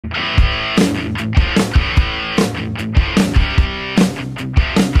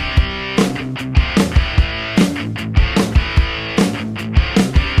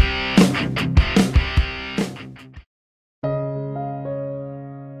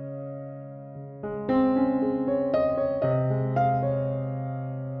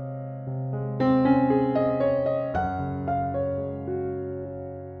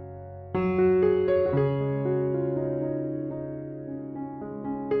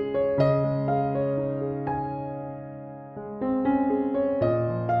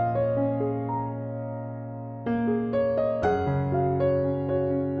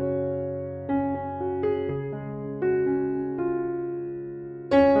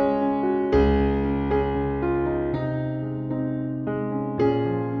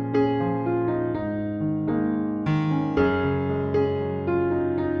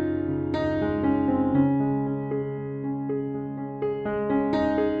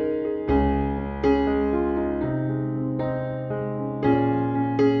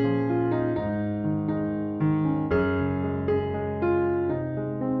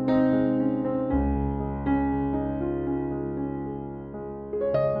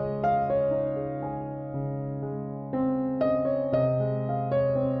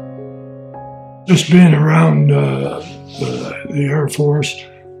Just being around the Air Force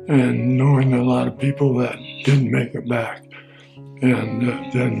and knowing a lot of people that didn't make it back, and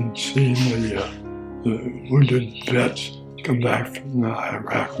then seeing the wounded vets come back from the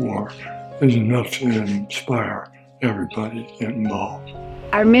Iraq War is enough to inspire everybody to get involved.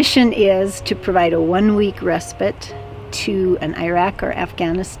 Our mission is to provide a one-week respite to an Iraq or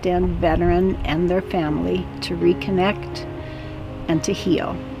Afghanistan veteran and their family to reconnect and to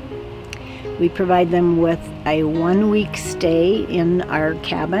heal. We provide them with a one-week stay in our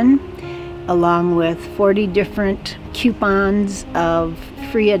cabin, along with 40 different coupons of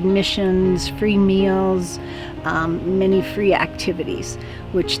free admissions, free meals, many free activities,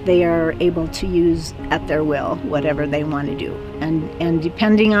 which they are able to use at their will, whatever they want to do. And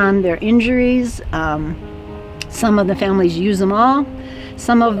depending on their injuries, some of the families use them all.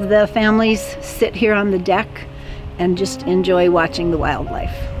 Some of the families sit here on the deck and just enjoy watching the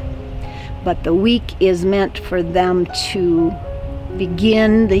wildlife. But the week is meant for them to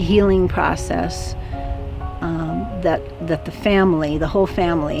begin the healing process that the family, the whole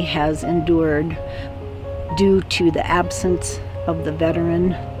family, has endured due to the absence of the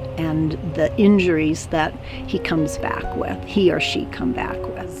veteran and the injuries that he comes back with, he or she come back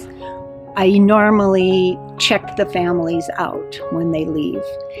with. I normally check the families out when they leave.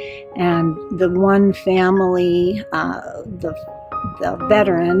 And the one family, the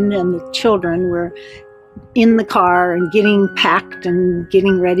veteran and the children were in the car and getting packed and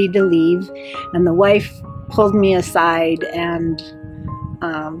getting ready to leave. And the wife pulled me aside and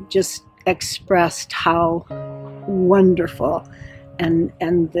just expressed how wonderful and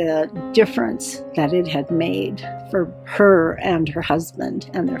the difference that it had made for her and her husband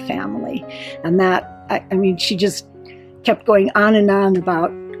and their family. And that, I mean, she just kept going on and on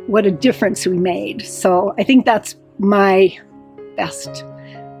about what a difference we made. So I think that's my best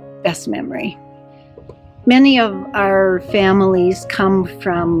memory. Many of our families come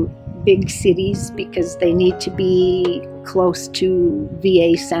from big cities because they need to be close to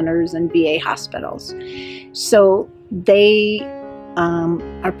VA centers and VA hospitals. So they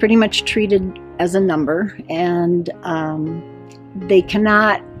are pretty much treated as a number, and they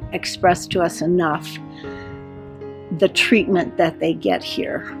cannot express to us enough the treatment that they get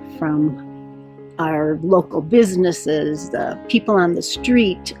here from our local businesses, the people on the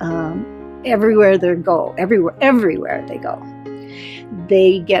street, everywhere they go, everywhere they go.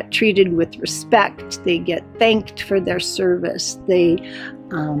 They get treated with respect. They get thanked for their service. They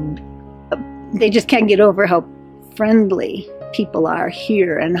just can't get over how friendly people are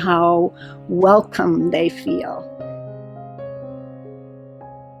here and how welcome they feel.